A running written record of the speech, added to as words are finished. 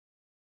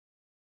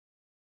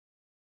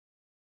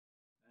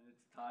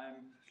time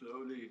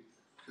slowly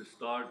to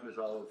start with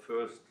our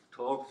first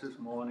talk this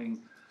morning,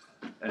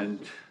 and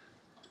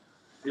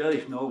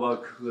Erich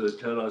Novak will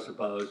tell us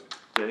about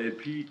the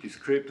LP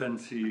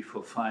discrepancy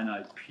for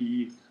finite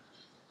P,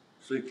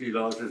 strictly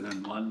larger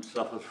than 1,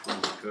 suffers from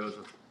the curse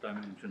of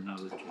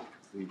dimensionality.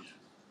 Please.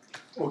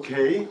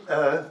 Okay,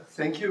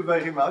 thank you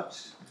very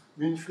much,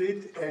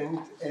 Winfried,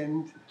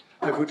 and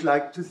I would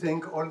like to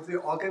thank all the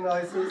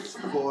organizers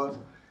for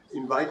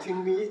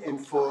inviting me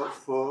and for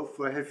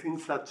having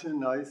such a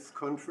nice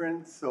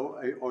conference. So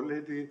I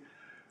already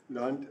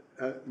learned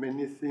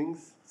many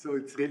things, so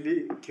it's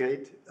really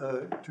great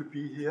to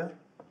be here.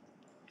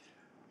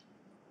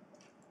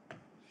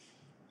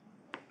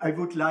 I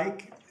would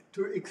like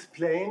to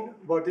explain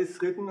what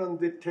is written on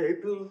the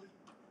table,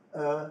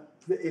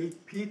 the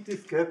LP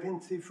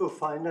discrepancy for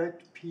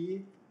finite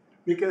P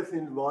bigger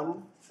than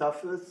 1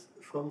 suffers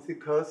from the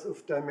curse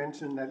of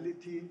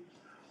dimensionality.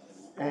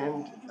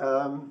 And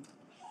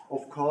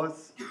of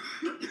course,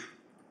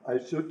 I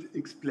should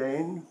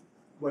explain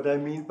what I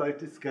mean by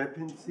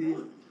discrepancy,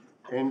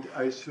 and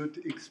I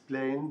should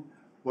explain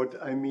what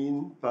I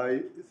mean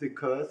by the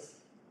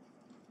curse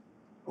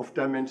of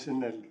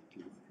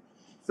dimensionality.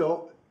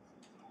 So,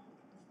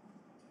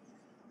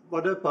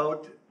 what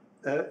about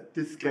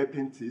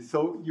discrepancy?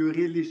 So you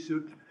really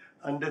should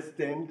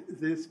understand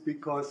this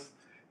because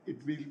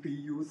it will be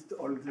used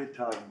all the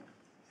time.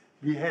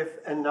 We have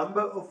a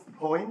number of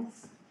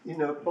points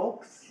in a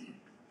box.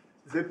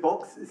 The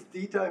box is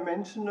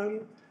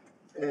d-dimensional,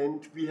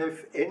 and we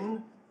have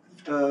n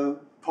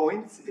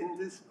points in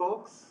this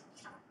box,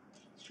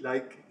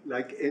 like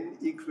n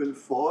equal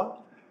 4,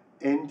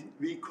 and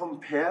we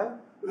compare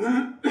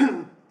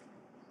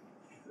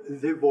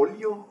the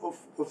volume of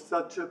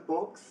such a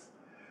box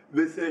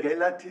with a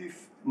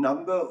relative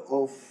number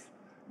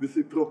with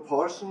the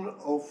proportion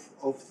of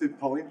the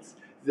points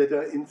that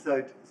are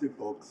inside the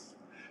box.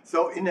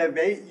 So in a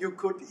way, you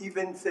could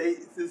even say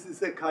this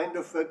is a kind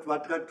of a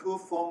quadrature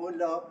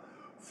formula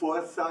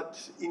for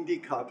such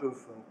indicator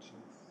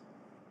functions.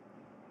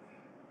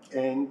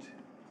 And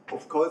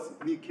of course,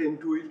 we can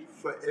do it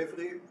for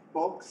every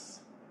box.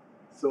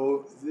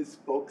 So this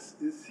box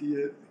is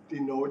here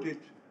denoted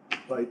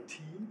by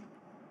T.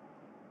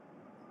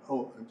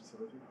 Oh, I'm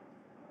sorry.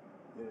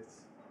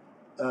 Yes.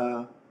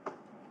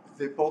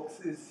 The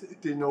box is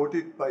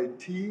denoted by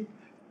T,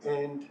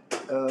 and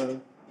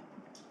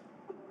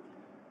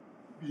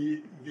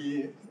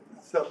we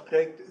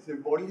subtract the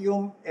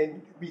volume,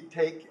 and we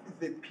take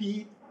the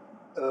P.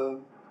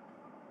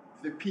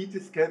 The P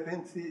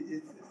discrepancy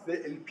is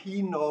the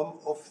LP norm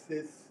of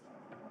this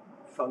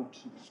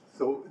function.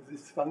 So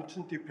this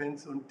function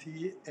depends on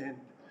T, and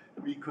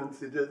we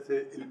consider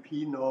the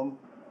LP norm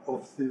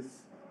of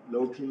this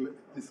local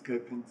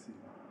discrepancy.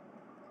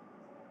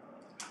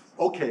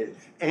 Okay,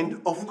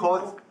 and of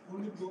course...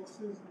 Only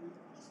boxes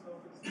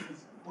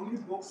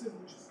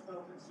which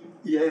start at 0.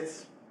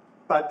 Yes,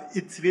 but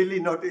it's really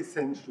not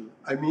essential.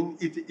 I mean,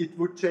 it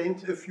would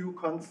change a few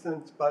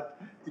constants,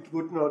 but it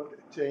would not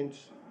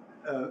change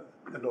a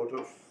lot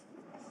of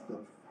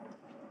stuff.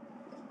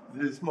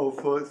 This is more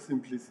for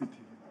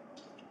simplicity.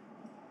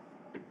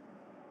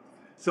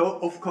 So,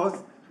 of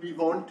course, we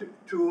want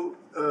to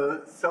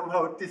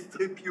somehow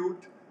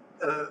distribute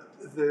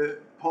the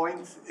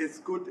points as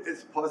good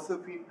as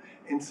possible,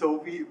 and so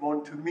we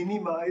want to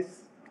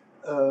minimize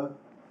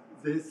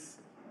this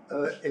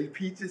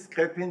LP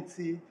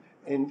discrepancy,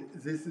 and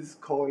this is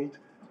called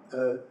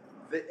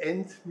the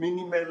nth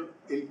minimal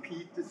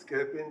LP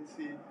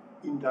discrepancy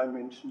in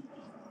dimension P.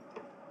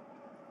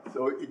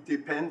 So it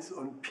depends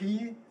on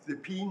P, the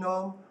P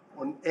norm,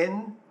 on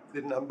n,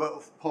 the number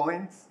of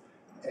points,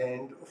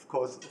 and of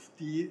course of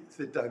D,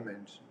 the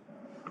dimension.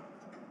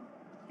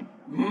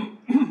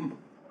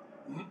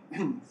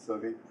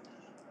 Sorry.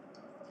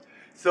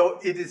 So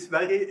it is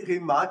very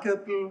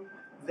remarkable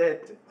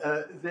that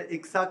the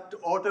exact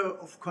order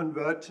of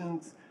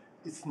convergence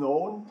is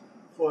known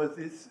for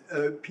this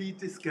P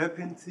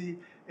discrepancy,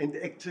 and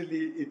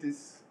actually it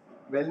is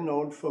well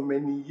known for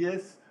many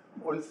years.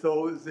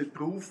 Also, the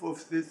proof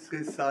of this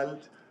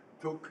result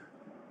took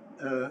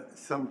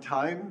some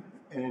time,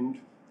 and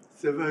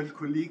several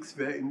colleagues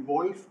were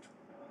involved.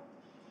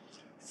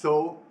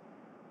 So,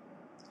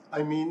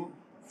 I mean,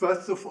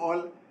 first of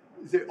all,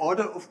 the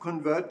order of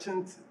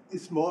convergence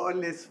is more or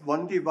less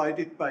 1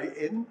 divided by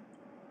n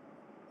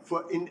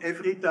in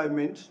every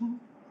dimension.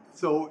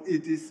 So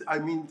it is, I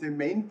mean, the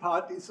main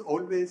part is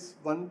always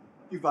 1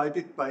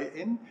 divided by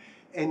n,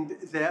 and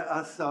there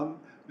are some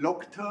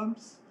log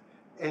terms,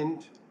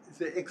 and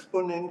the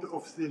exponent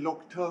of the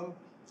log term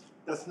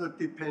does not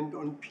depend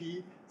on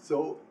p,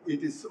 so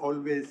it is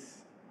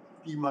always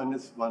d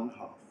minus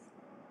 1/2.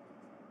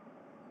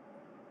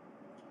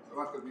 So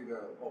that could be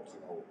the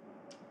optimal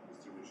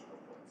distribution of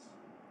points.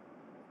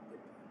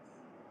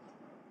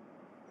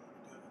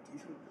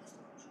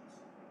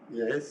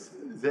 Yes,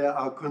 there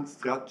are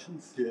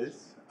constructions,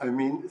 yes. I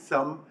mean,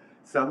 some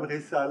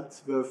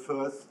results were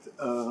first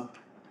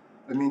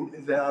I mean,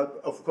 there are,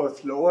 of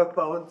course, lower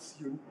bounds.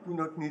 You do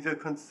not need a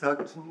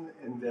construction,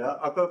 and there are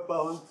upper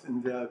bounds,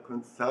 and there are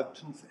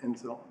constructions, and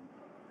so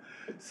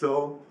on.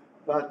 So,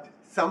 but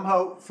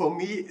somehow, for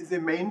me, the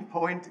main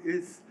point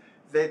is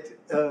that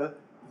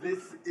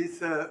this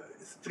is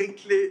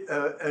strictly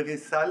a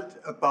result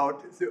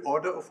about the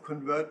order of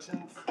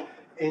convergence,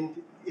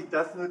 and it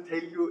does not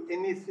tell you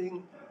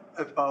anything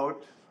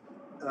about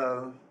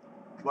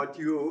what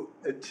you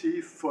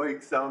achieve, for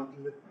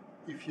example,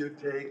 if you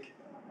take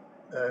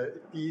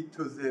d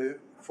to the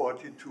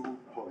 42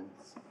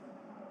 points,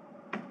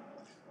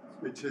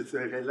 which is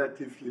a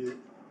relatively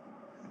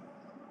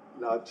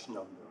large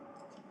number.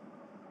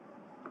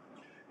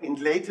 And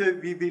later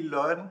we will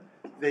learn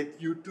that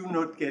you do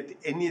not get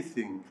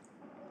anything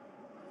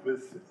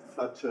with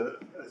such a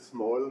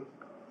small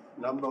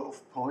number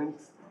of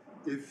points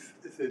if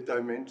the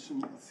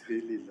dimension is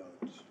really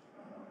large.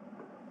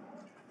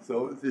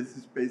 So this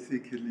is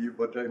basically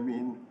what I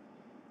mean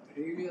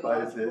Really by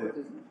large, the what does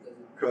it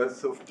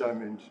curse of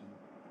dimension.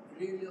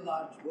 Really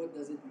large, what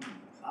does it mean?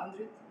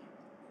 100?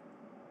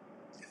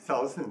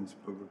 Thousands,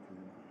 probably.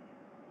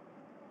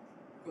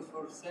 Because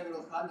for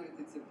several hundred,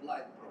 it's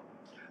implied problem.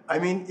 I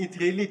mean, it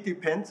really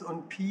depends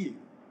on p.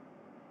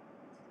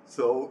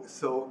 So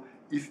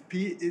if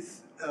p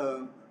is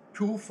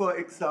 2, for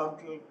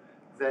example,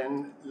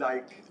 then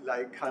like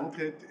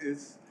 100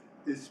 is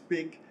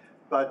big.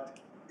 But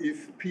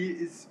if p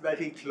is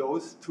very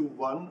close to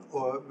 1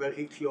 or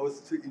very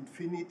close to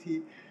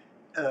infinity,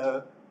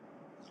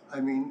 I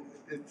mean,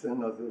 it's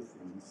another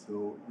thing.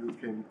 So you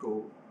can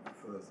go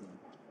further.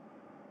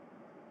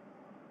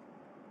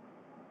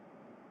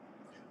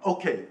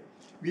 Okay,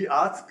 we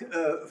ask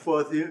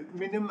for the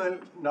minimal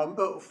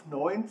number of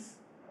nodes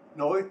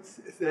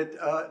that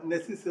are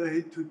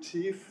necessary to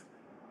achieve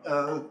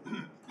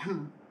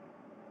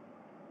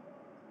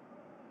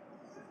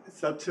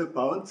such a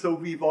bound. So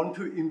we want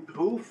to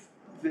improve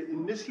the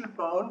initial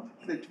bound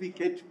that we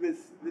get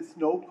with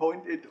no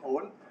point at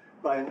all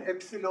by an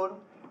epsilon,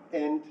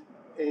 and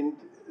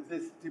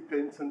this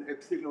depends on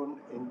epsilon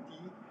and d,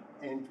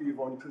 and we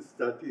want to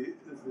study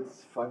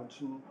this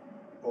function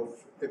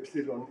of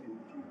epsilon and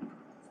d.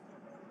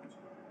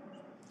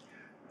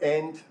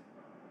 And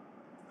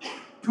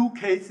two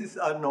cases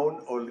are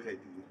known already.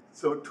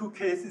 So two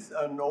cases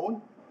are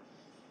known.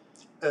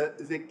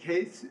 The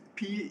case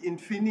P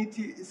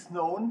infinity is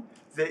known.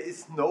 There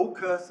is no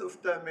curse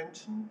of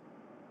dimension.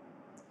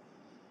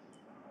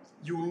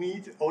 You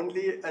need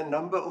only a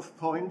number of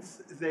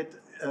points that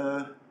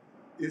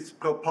is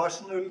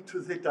proportional to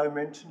the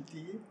dimension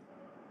d.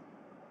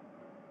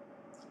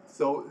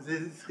 So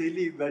this is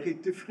really very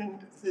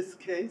different, this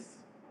case.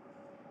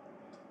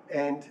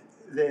 And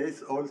there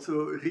is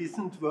also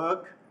recent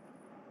work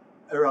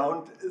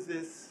around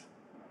this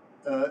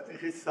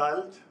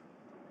result.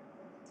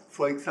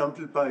 For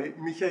example, by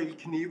Michael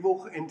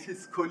Kniewuch and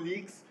his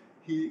colleagues,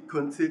 he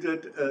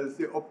considered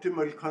the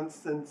optimal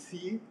constant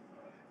C,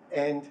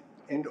 and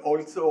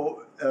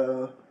also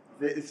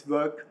there is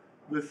work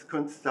with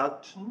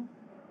construction.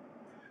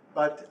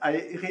 But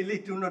I really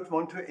do not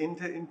want to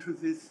enter into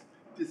this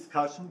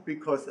discussion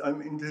because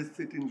I'm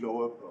interested in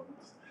lower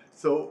bounds.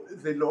 So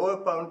the lower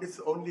bound is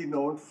only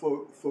known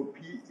for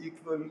p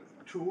equal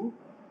 2.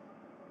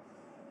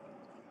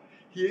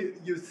 Here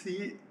you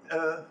see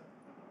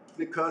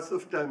the curse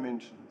of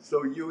dimension.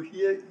 So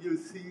here you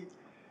see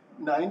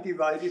 9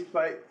 divided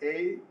by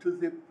a to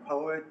the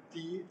power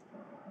d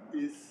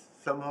is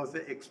somehow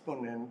the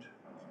exponent.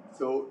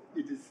 So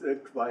it is a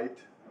quite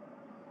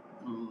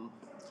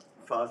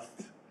fast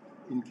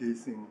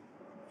increasing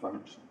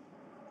function.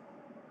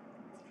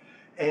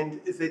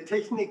 And the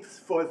techniques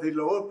for the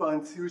lower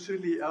bounds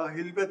usually are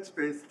Hilbert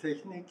space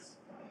techniques.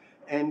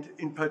 And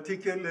in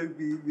particular,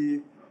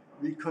 we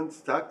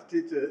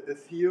constructed a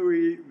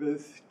theory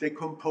with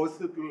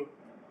decomposable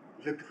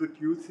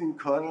reproducing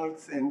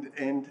kernels.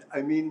 And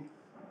I mean,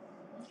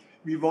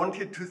 we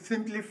wanted to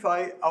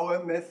simplify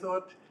our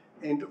method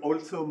and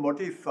also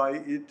modify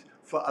it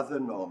for other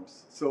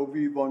norms. So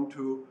we want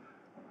to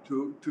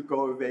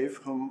go away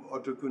from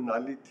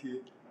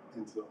orthogonality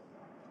and so on.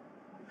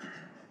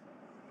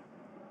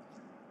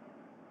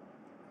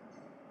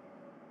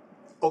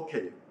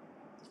 Okay,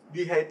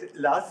 we had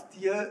last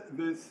year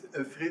with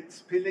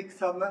Fritz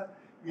Pilligsammer,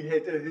 we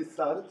had a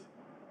result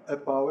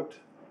about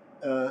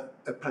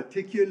a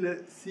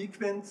particular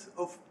sequence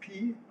of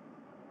P,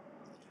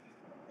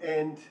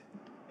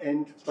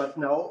 but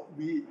now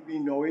we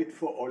know it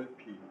for all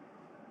P.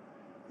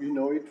 We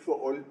know it for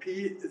all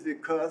P, the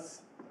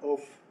curse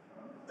of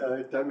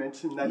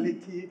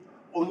dimensionality.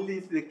 Only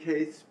the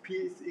case P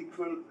is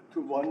equal to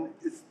 1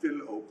 is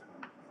still open.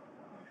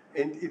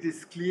 And it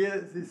is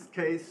clear this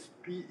case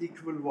P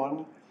equal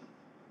 1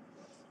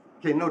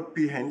 cannot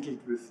be handled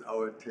with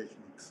our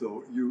technique.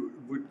 So you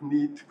would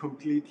need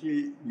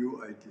completely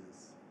new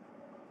ideas.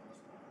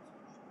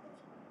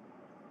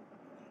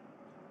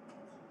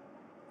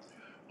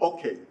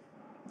 Okay,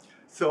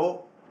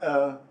 so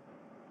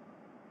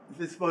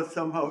this was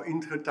somehow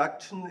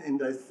introduction,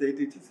 and I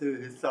stated the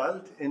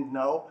result, and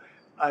now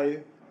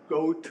I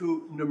go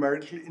to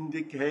numerical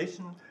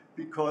indication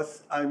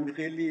because I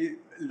really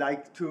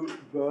like to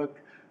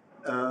work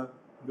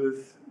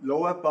with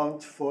lower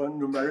bounds for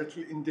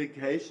numerical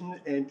indication,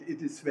 and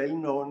it is well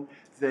known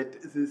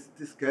that this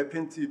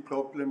discrepancy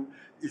problem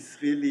is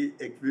really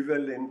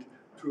equivalent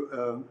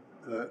to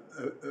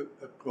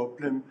a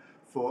problem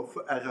for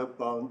error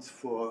bounds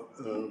for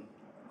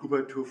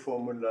Kubernetes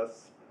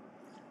formulas.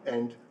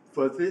 And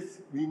for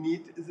this, we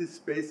need this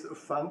space of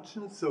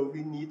functions, so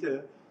we need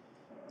a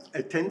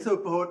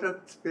tensor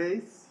product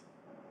space,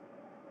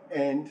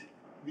 and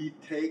we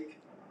take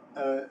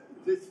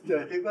this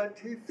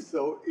derivative,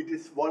 so it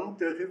is one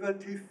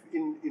derivative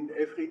in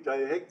every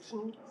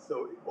direction,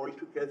 so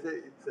altogether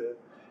it's a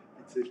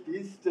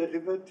this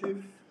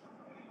derivative,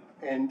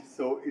 and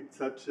so it's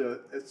such a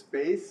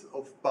space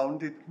of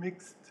bounded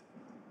mixed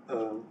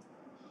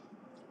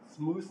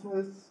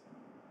smoothness.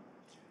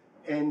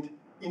 And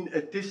in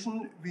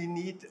addition, we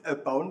need a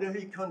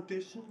boundary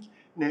condition,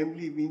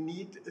 namely we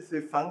need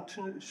the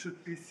function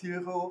should be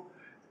zero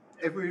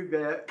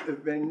everywhere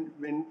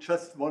when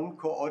just one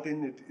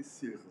coordinate is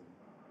zero.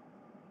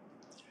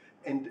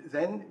 And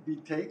then we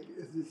take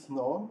this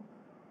norm,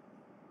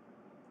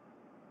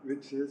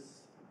 which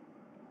is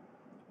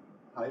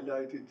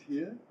highlighted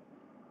here.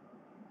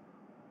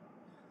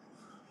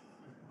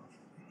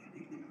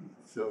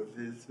 So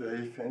this is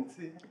very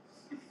fancy.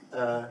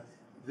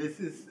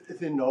 This is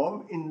the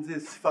norm in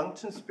this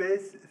function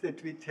space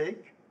that we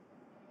take.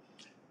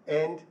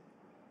 And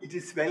it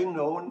is well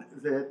known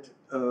that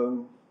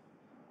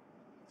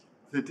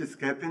the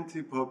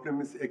discrepancy problem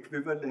is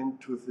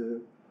equivalent to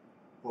the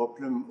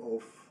problem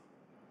of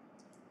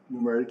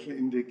numerical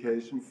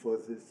indication for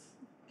this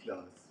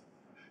class.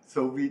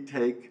 So we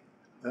take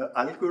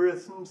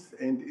algorithms,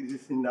 and it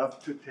is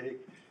enough to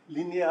take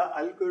linear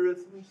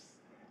algorithms.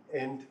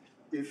 And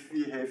if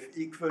we have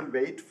equal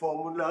weight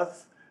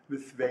formulas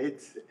with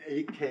weights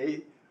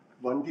ak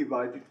 1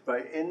 divided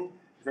by n,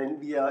 then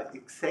we are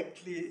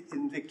exactly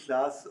in the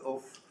class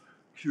of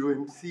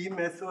QMC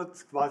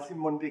methods,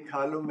 quasi-Monte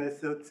Carlo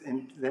methods,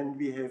 and then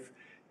we have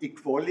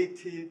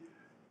equality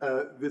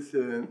with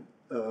a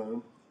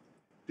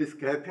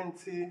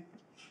discrepancy,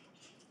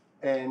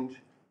 and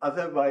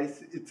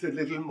otherwise it's a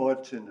little more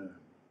general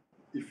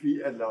if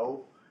we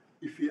allow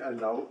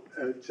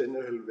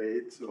general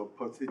weights or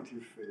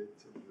positive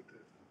weights or whatever.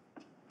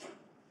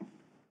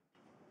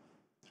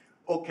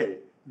 Okay,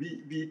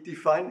 we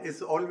define,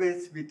 as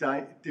always, we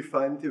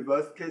define the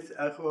worst case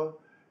error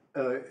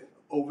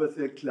over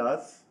the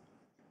class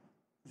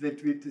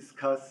that we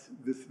discuss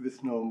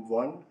with norm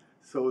 1.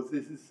 So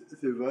this is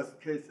the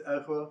worst case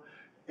error,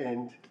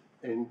 and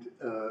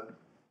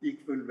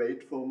equal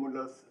weight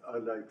formulas are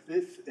like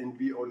this, and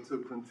we also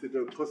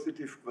consider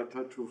positive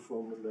quadrature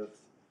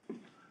formulas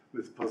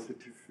with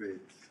positive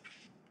weights.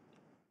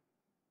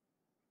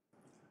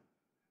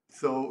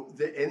 So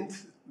the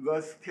nth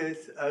worst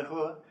case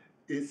error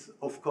is,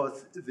 of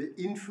course, the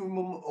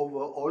infimum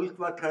over all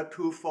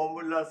quadrature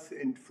formulas,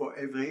 and for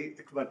every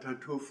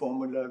quadrature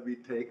formula we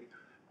take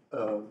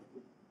the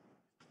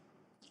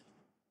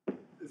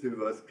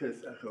worst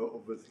case error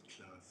over the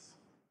class.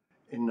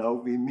 And now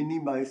we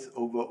minimize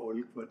over all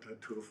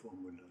quadrature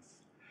formulas.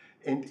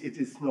 And it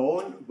is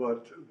known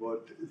what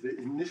the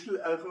initial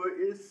error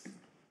is.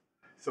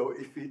 So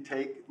if we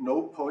take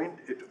no point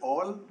at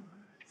all,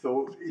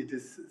 so it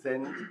is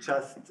then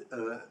just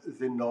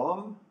the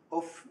norm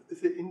of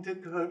the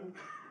integral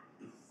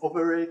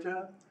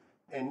operator,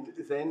 and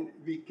then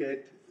we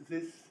get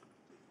this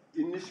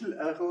initial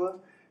error,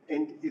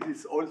 and it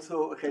is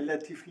also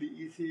relatively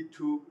easy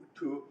to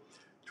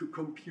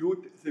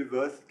compute the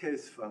worst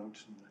case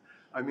function.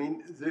 I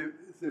mean,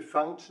 the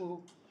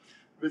function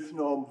with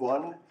norm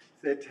 1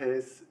 that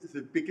has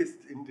the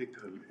biggest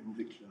integral in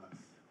the class.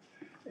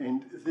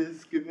 And this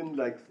is given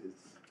like this.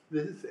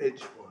 This is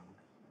H1.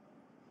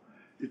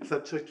 It's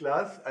such a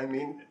class. I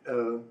mean,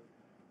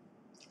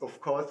 of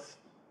course,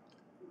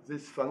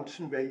 this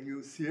function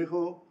value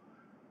 0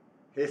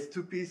 has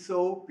to be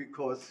so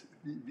because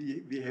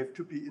we have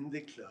to be in the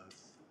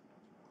class.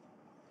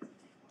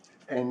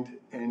 And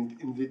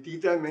in the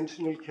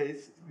d-dimensional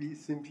case, we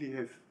simply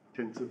have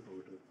tensor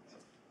products.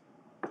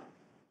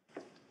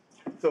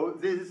 So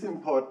this is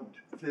important,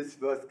 this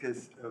worst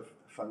case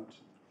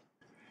function,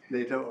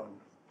 later on.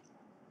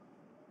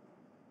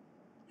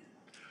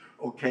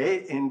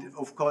 Okay, and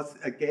of course,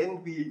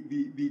 again,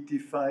 we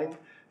define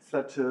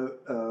such a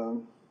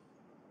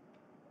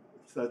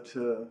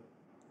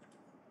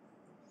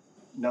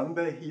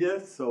number here.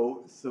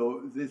 So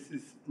this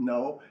is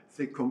now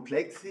the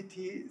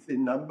complexity, the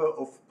number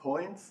of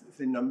points,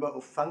 the number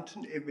of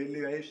function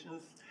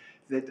evaluations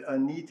that are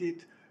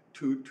needed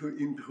to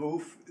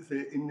improve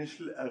the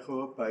initial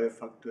error by a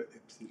factor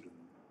epsilon.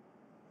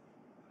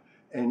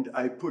 And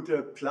I put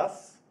a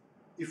plus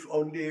if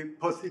only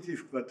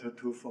positive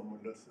quadrature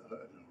formulas are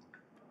allowed.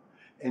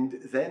 And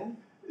then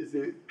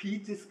the P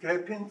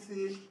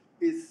discrepancy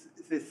is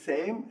the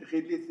same,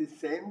 really the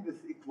same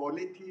with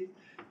equality,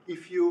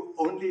 if you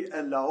only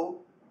allow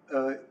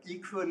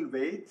equal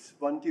weights,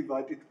 1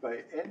 divided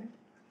by n,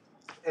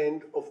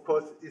 and of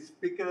course is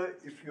bigger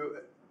if you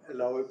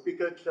allow a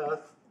bigger class,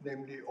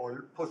 namely all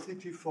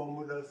positive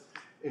formulas,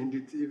 and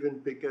it's even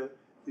bigger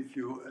if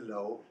you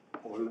allow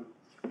all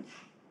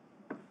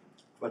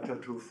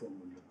quadrature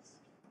formulas.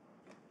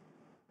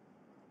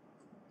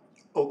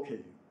 Okay,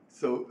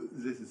 so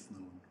this is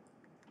known.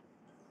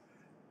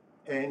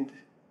 And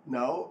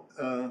now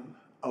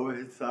our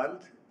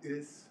result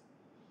is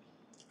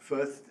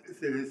first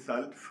the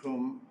result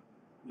from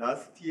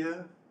last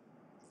year.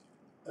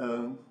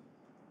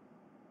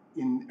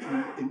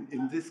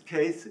 In this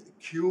case,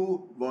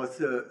 Q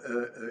was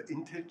an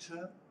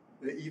integer,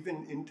 an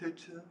even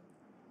integer,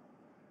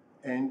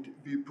 and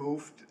we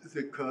proved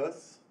the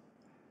curse.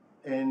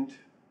 And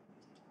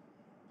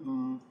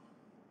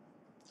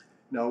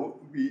now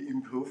we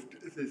improved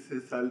this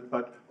result.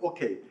 But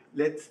okay,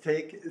 let's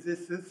take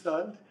this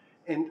result.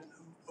 And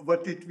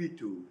what did we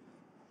do?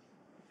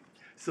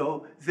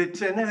 So the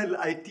general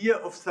idea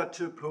of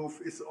such a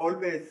proof is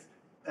always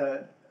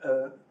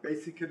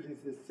basically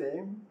the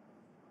same.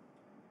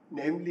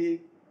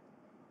 Namely,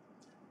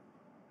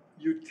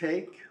 you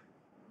take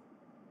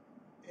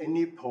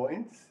any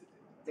points,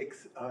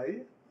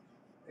 xi,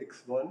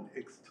 x1,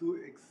 x2,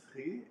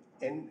 x3,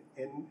 n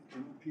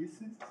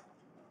pieces,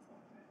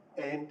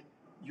 and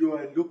you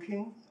are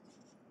looking,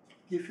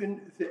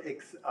 given the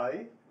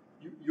xi,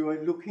 you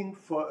are looking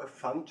for a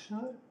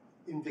function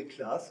in the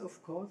class,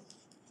 of course,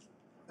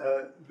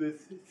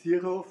 with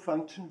 0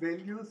 function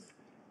values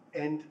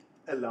and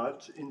a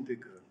large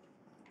integral.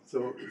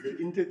 So the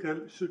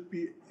integral should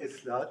be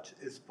as large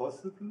as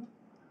possible.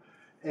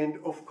 And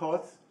of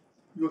course,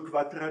 your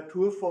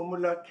quadrature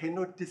formula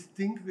cannot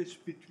distinguish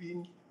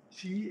between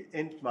g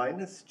and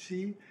minus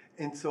g.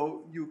 And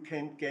so you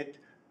can get,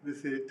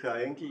 with a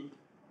triangle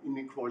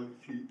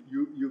inequality,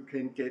 you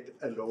can get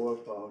a lower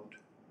bound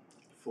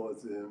for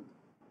the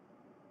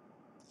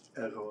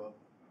error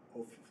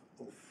of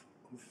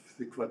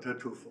the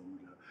quadrature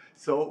formula.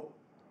 So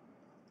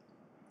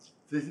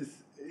this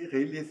is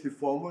really the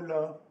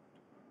formula.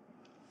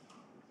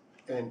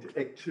 And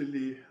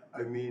actually,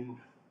 I mean,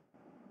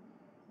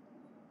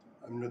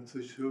 I'm not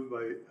so sure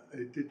why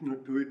I did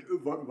not do it.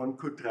 One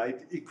could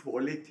write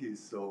equality,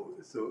 so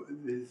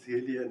there's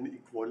really an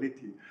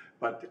equality.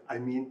 But I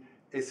mean,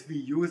 as we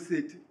use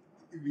it,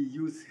 we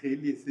use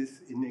really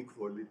this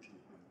inequality.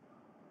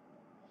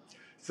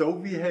 So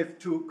we have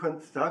to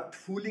construct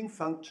Fooling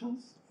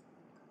functions.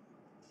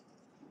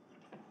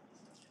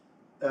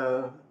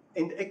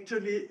 And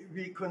actually,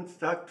 we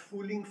construct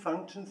Fooling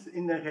functions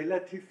in a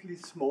relatively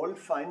small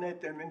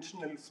finite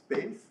dimensional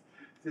space.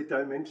 The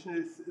dimension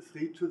is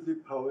 3 to the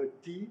power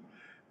d,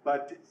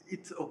 but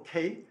it's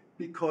okay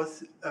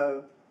because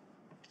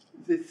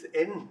this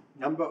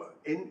number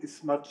n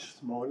is much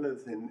smaller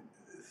than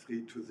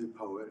 3 to the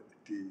power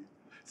d.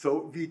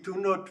 So we do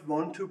not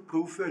want to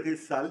prove a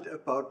result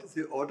about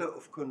the order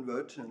of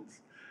convergence.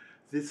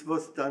 This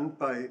was done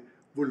by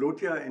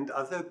Volodia and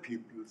other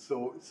people.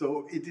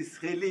 So it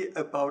is really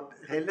about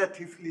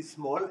relatively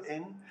small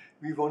n.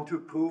 We want to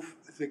prove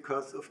the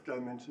curse of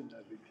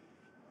dimensionality.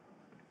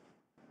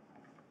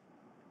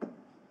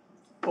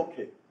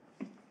 Okay.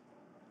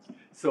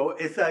 So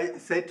as I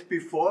said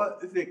before,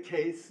 the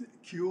case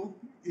Q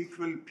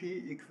equal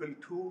P equal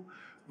 2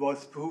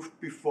 was proved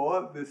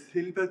before with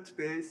Hilbert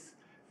space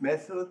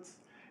methods.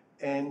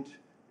 And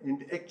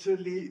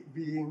actually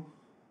we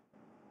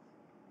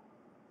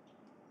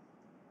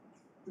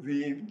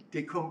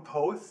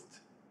decomposed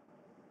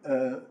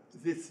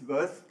this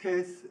worst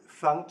case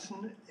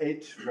function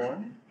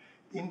h1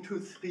 into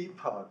 3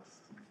 parts.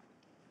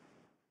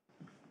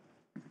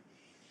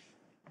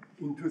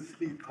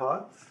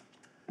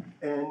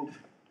 And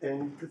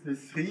the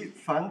 3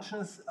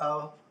 functions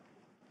are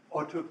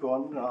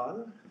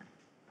orthogonal.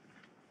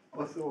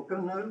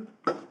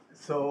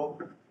 So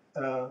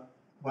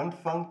one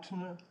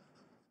function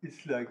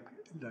is like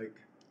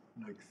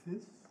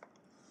this.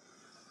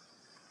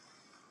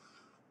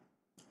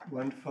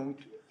 One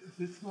function is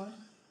this one.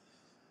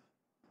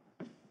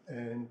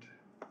 And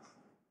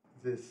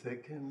the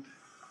second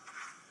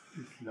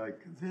is like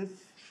this.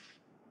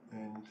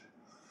 And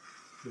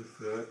the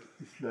third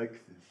is like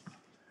this.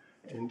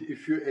 And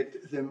if you add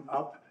them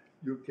up,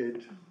 you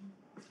get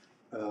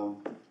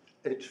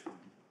h1.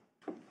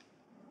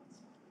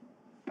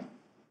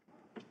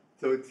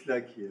 So it's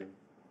like here.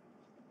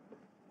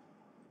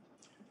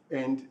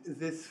 And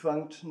this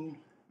function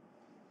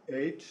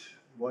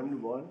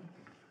h11,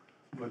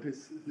 what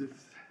is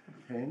this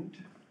hand?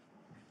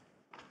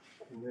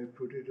 Can I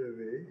put it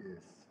away?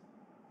 Yes.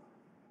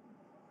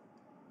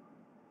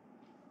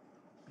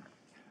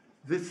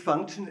 This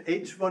function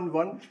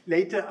h11,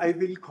 later I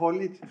will call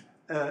it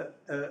a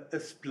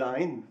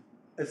spline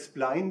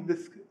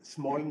with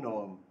small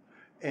norm.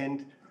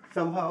 And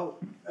somehow,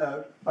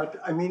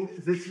 but I mean,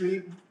 this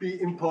will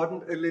be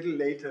important a little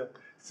later.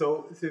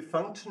 So the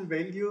function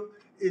value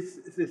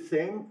is the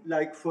same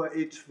like for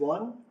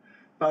h1,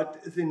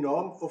 but the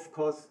norm, of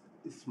course,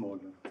 is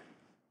smaller.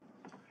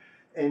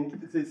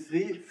 And the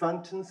 3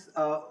 functions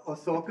are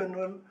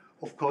orthogonal,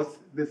 of course,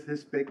 with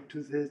respect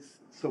to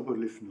this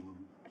Sobolev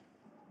norm.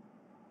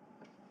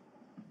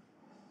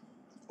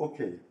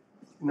 Okay,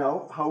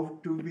 now how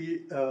do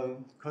we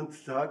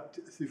construct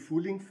the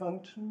Fooling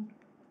function?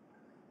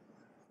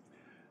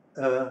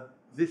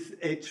 This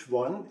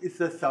H1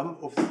 is a sum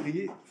of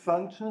three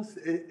functions,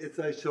 as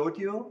I showed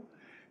you,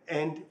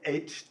 and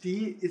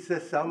HD is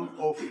a sum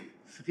of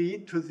 3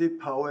 to the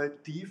power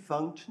d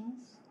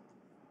functions,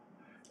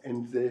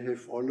 and they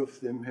have, all of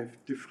them have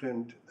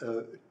different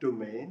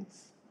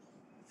domains,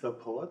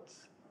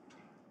 supports,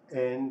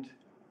 and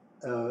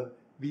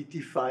we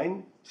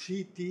define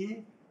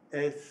GD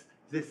as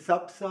the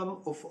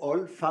subsum of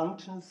all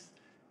functions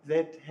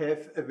that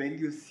have a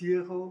value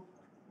 0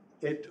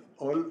 at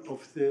all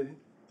of the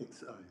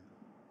xi.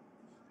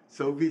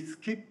 So we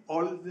skip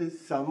all the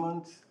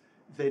summands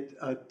that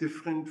are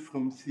different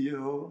from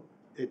 0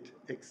 at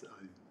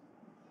xi.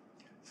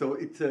 So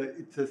it's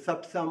a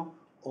subsum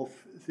of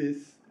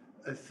this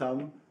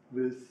sum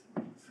with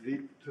 3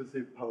 to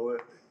the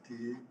power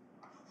d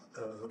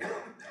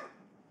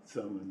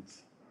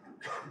summands.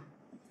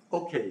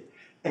 Okay,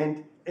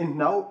 and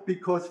now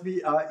because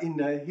we are in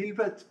a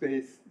Hilbert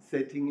space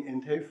setting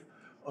and have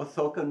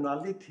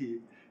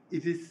orthogonality,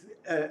 it is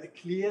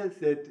clear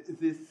that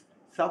this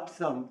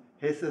subsum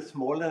has a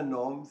smaller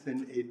norm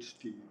than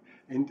HD.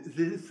 And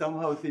this is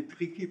somehow the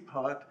tricky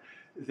part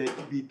that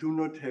we do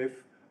not have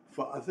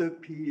for other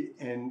P,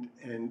 and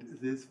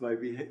this is why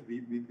we had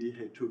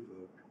to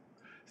work.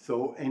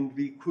 So, and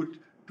we could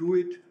do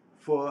it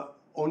for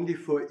only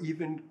for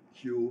even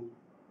Q,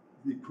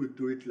 we could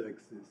do it like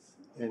this.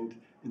 And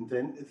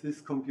then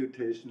this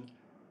computation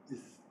is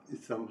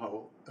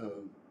somehow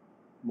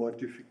more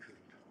difficult.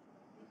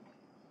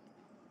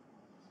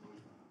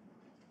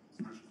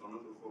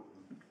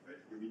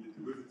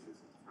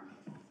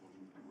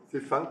 The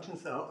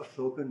functions are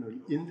orthogonal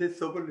in the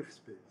Sobolev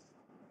space.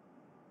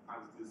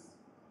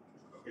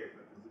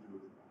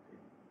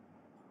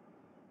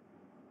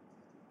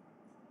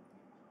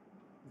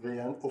 They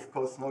are, of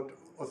course, not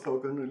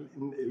orthogonal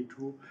in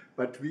L2,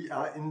 but we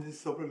are in the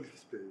Sobolev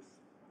space.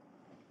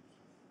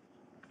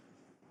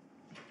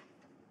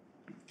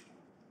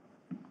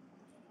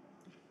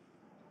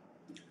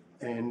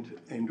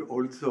 And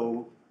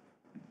also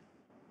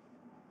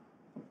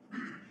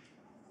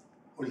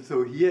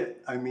here,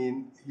 I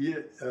mean,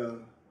 here,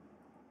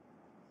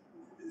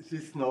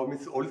 this norm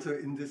is also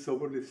in the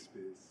Sobolev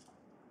space.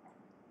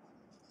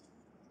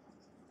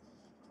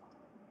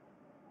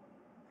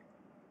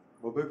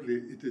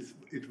 Probably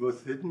it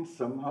was hidden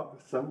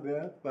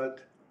somewhere,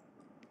 but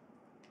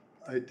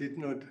I did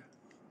not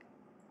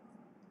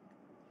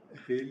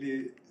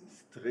really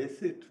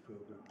stress it,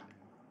 probably.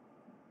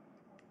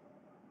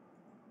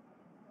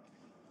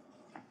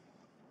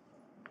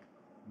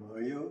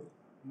 Mario,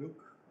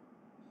 look.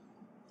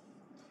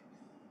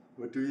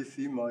 What do you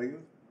see, Mario?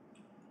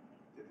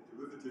 The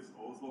derivatives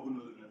also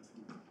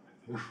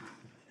 102.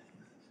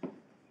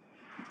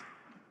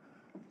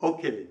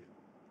 Okay.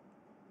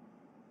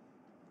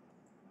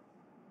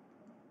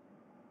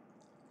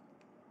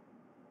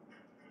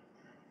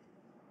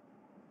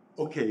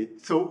 Okay,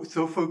 so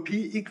for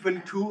p equal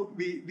 2,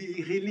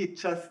 we really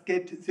just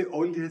get the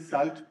old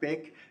result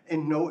back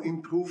and no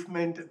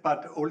improvement,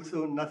 but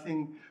also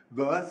nothing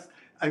worse.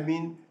 I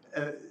mean,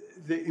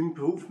 the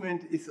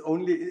improvement is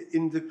only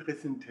in the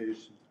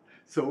presentation.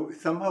 So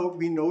somehow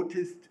we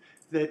noticed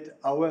that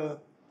our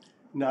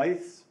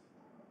nice,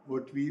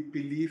 what we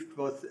believed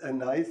was a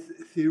nice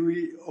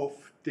theory of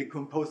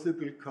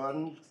decomposable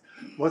kernels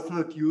was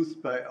not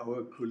used by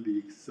our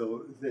colleagues.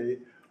 So they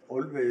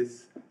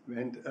always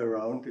went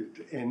around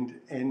it,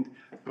 and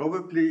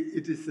probably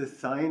it is a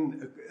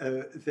sign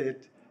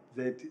that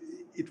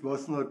it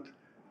was not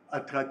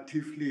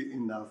attractively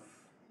enough,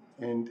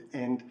 and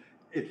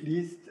at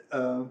least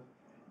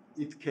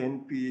it can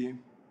be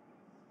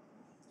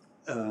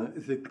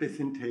the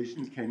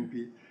presentation can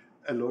be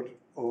a lot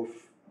of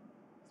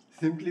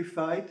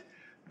simplified,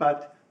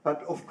 but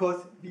of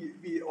course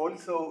we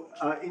also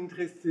are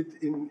interested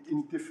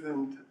in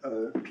different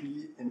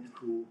P and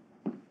Q.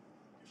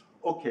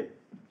 Okay.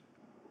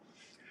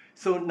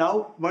 So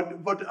now,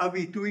 what are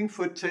we doing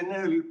for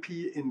general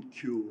P and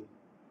Q?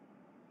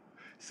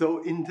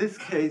 So in this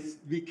case,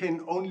 we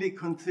can only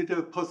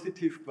consider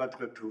positive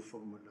quadrature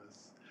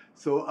formulas.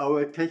 So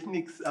our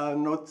techniques are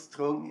not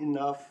strong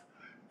enough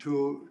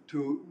to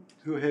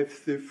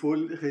have the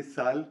full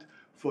result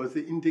for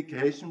the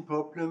integration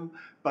problem,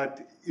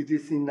 but it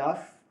is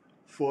enough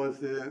for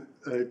the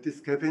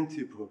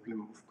discrepancy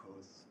problem, of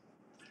course.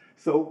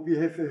 So we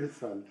have a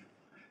result.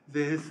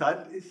 The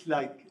result is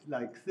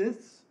like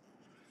this,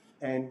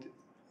 and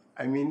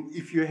I mean,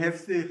 if you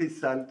have the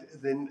result,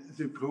 then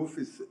the proof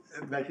is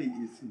very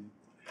easy.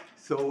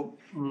 So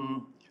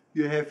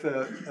you have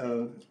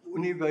a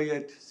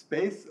univariate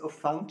space of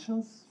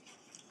functions,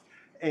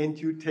 and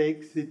you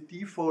take the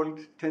default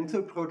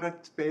tensor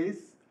product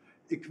space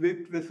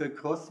equipped with a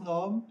cross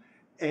norm,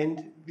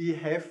 and we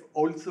have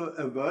also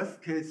a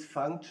worst case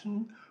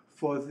function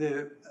for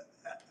the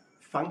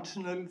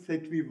functional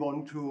that we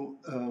want to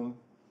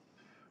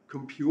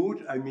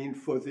compute, I mean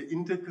for the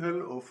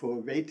integral or for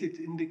weighted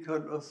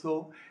integral or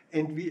so,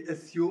 and we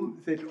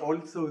assume that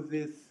also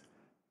this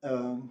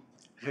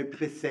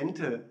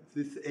representer,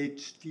 this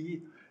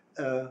HD,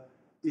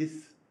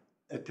 is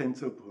a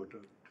tensor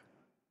product.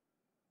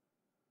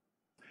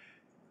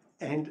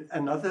 And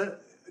another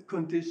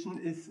condition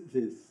is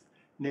this.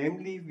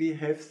 Namely, we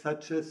have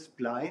such a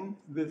spline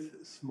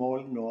with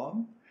small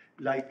norm,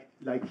 like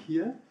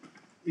here.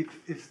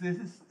 If this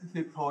is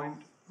the point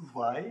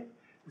y,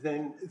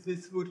 then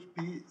this would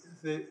be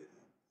the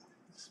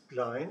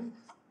spline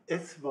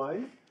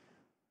sy,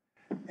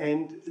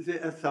 and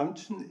the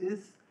assumption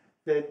is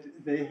that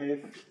they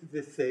have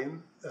the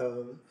same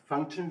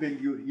function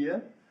value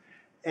here,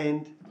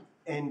 and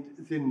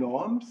the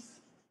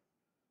norms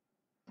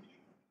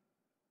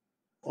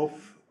of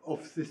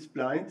the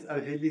splines are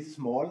really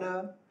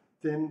smaller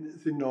than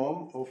the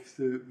norm of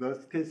the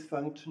worst case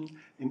function,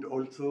 and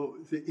also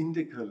the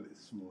integral is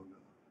smaller.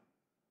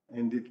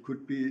 And it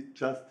could be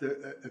just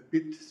a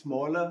bit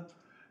smaller,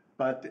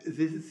 but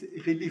this is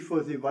really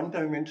for the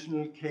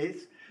one-dimensional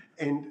case,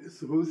 and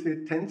through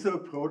the tensor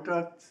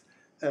products,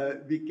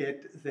 we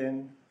get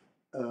then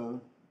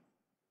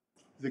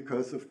the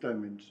curse of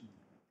dimension.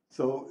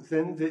 So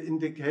then the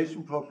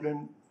integration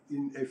problem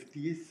in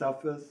FD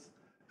suffers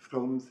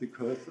from the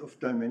curse of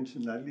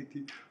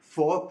dimensionality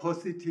for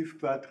positive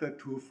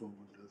quadrature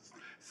formulas.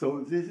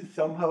 So this is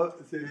somehow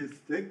the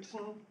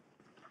restriction,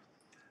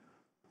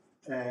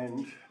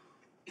 and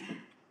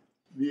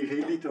we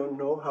really don't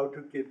know how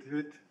to get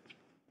rid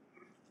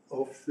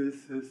of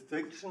this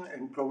restriction,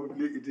 and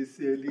probably it is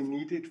really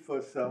needed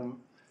for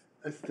some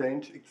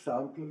strange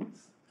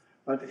examples.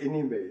 But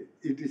anyway,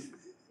 it is,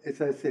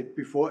 as I said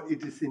before,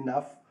 it is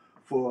enough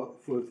for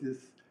this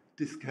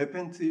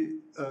discrepancy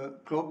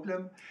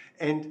problem.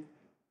 And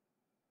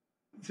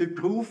the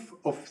proof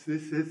of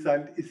this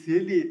result is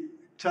really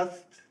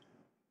just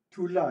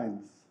 2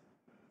 lines,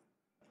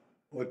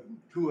 or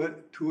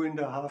two and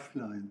a half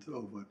lines,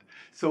 or what.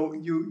 So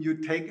you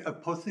take a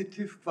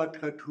positive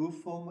quadrature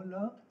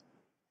formula,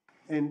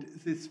 and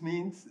this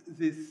means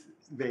these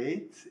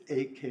weights,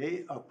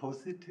 AK, are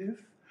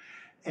positive.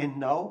 And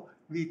now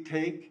we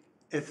take,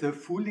 as a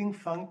Fooling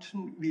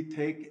function, we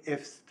take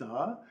f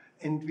star,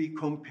 and we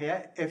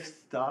compare f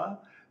star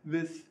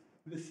with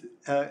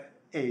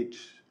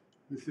h,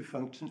 with the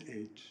function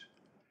h.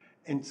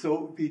 And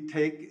so we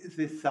take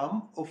the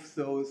sum of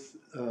those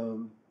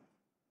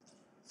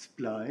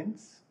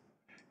splines,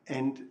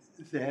 and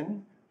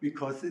then,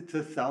 because it's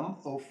a sum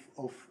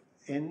of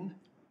n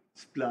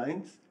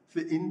splines,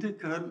 the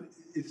integral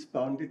is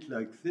bounded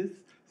like this.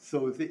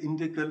 So the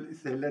integral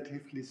is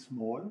relatively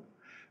small,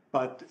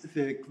 but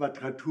the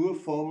quadrature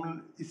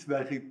formula is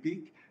very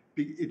big.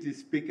 It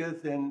is bigger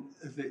than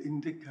the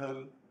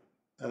integral,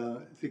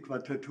 the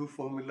quadrature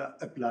formula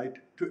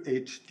applied to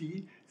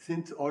HD,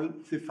 since all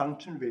the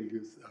function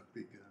values are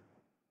bigger.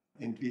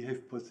 And we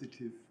have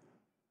positive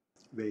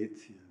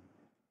weights here.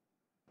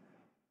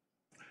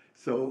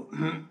 So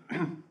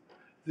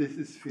this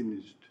is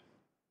finished.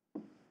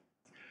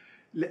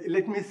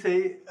 Let me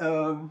say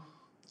 2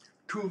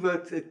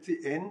 words at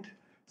the end.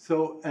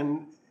 So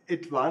an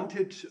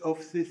advantage of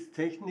this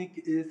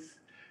technique is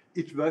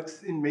it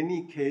works in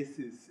many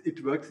cases.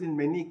 It works in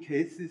many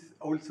cases,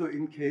 also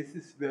in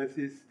cases where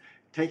this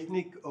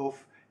technique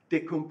of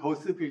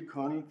decomposable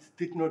kernels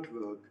did not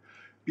work,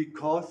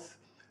 because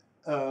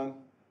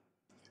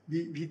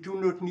we do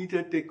not need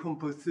a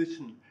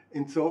decomposition.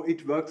 And so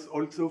it works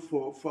also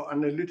for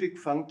analytic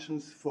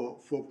functions, for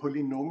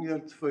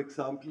polynomials, for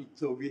example.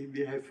 So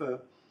we have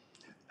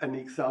an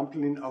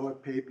example in our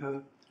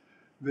paper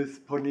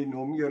with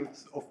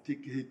polynomials of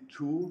degree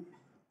 2.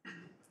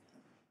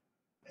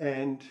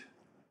 And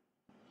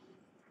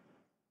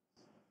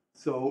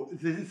so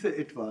this is the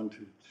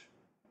advantage.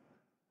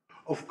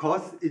 Of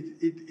course,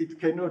 it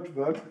cannot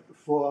work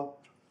for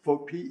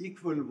p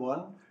equal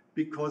 1,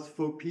 because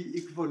for p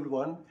equal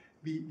 1,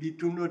 we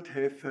do not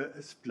have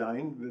a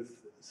spline with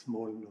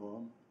small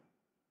norm.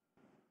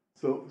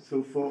 So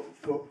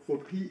for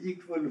p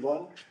equal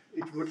 1,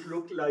 it would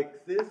look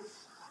like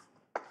this.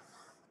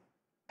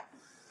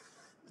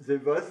 The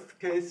worst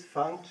case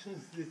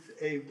function, this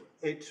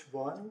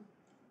h1,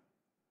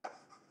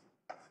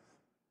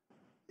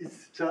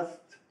 is just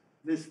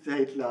the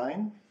straight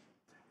line.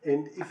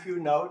 And if you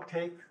now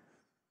take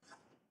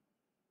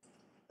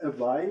a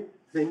y,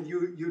 then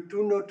you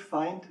do not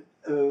find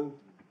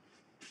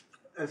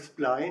a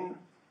spline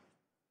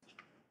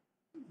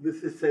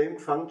with the same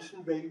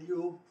function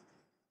value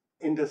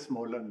and a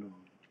smaller norm.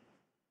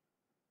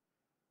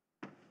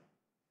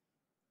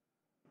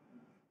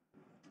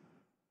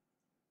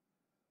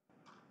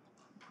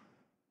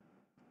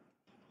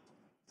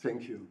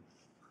 Thank you.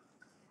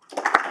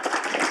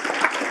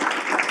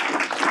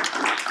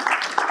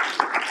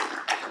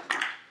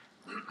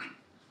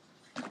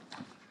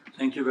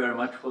 Thank you very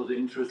much for the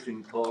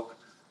interesting talk.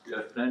 We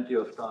have plenty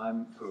of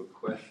time for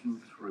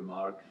questions,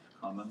 remarks,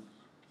 comments.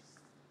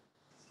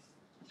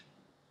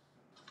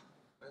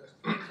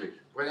 Please.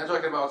 When you're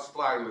talking about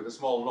spline with a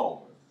small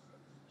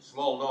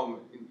norm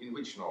in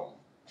which norm?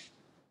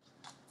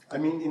 I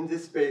mean, in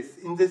this space,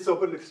 in the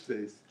Sobolev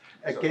space.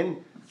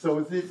 Again,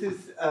 so this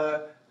is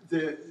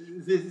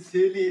this is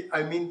really,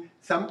 I mean,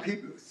 some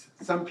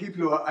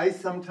people, or I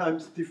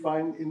sometimes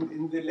define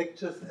in the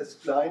lectures as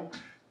spline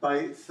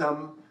by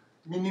some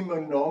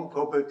minimal norm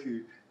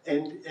property.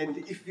 And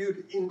if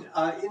you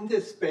are in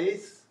the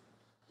space,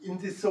 in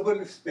the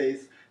Sobolev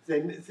space,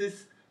 then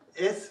this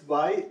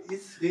Sy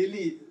is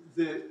really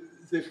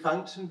the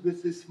function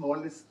with the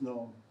smallest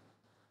norm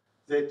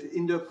that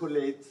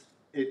interpolates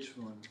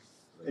H1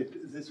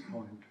 at this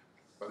point.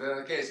 But in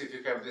the case, if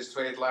you have this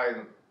straight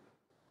line,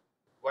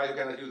 why you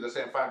cannot use the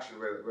same function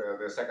where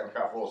the second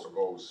half also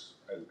goes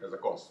as a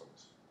constant?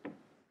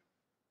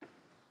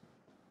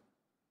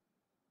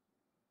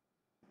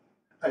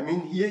 I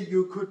mean, here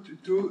you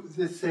could do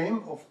the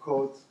same, of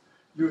course.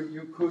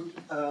 You could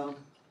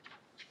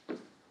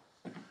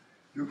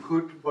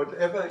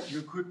whatever,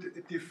 you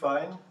could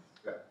define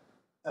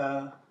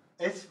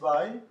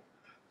Sy,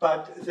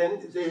 but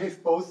then they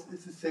have both the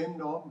same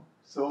norm.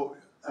 So,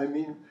 I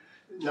mean,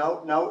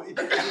 now it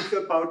is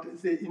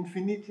about the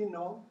infinity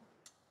norm.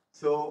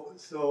 So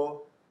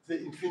the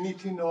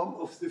infinity norm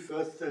of the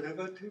first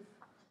derivative.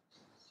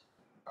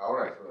 All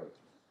right.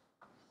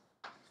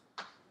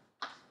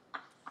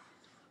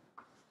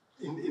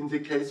 In the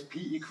case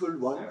p equal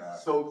 1,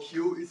 so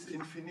q is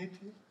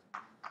infinity.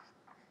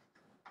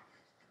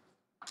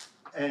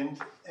 And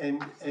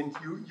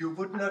you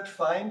would not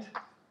find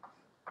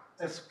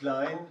a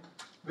spline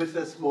with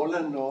a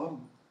smaller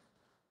norm.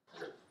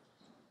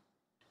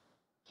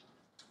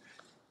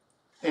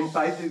 And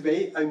by the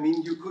way, I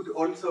mean, you could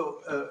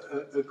also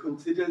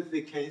consider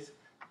the case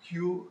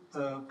q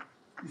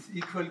is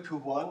equal to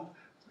 1.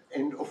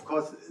 And of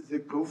course, the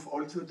proof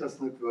also does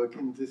not work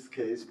in this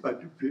case.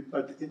 But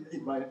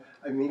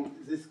I mean,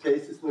 this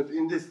case is not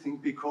interesting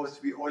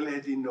because we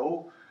already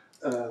know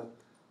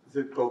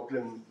the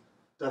problem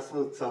does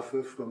not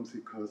suffer from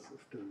the curse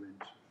of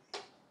dimension.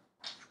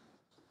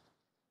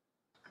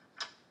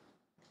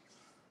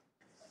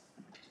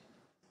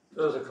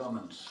 Further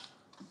comments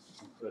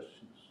and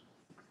questions?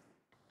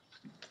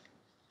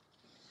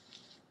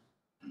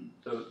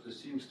 So this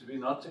seems to be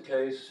not the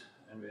case,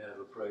 and we have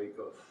a break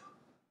of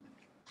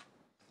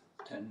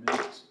 10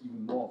 minutes,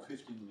 even more,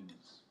 15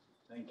 minutes.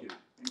 Thank you.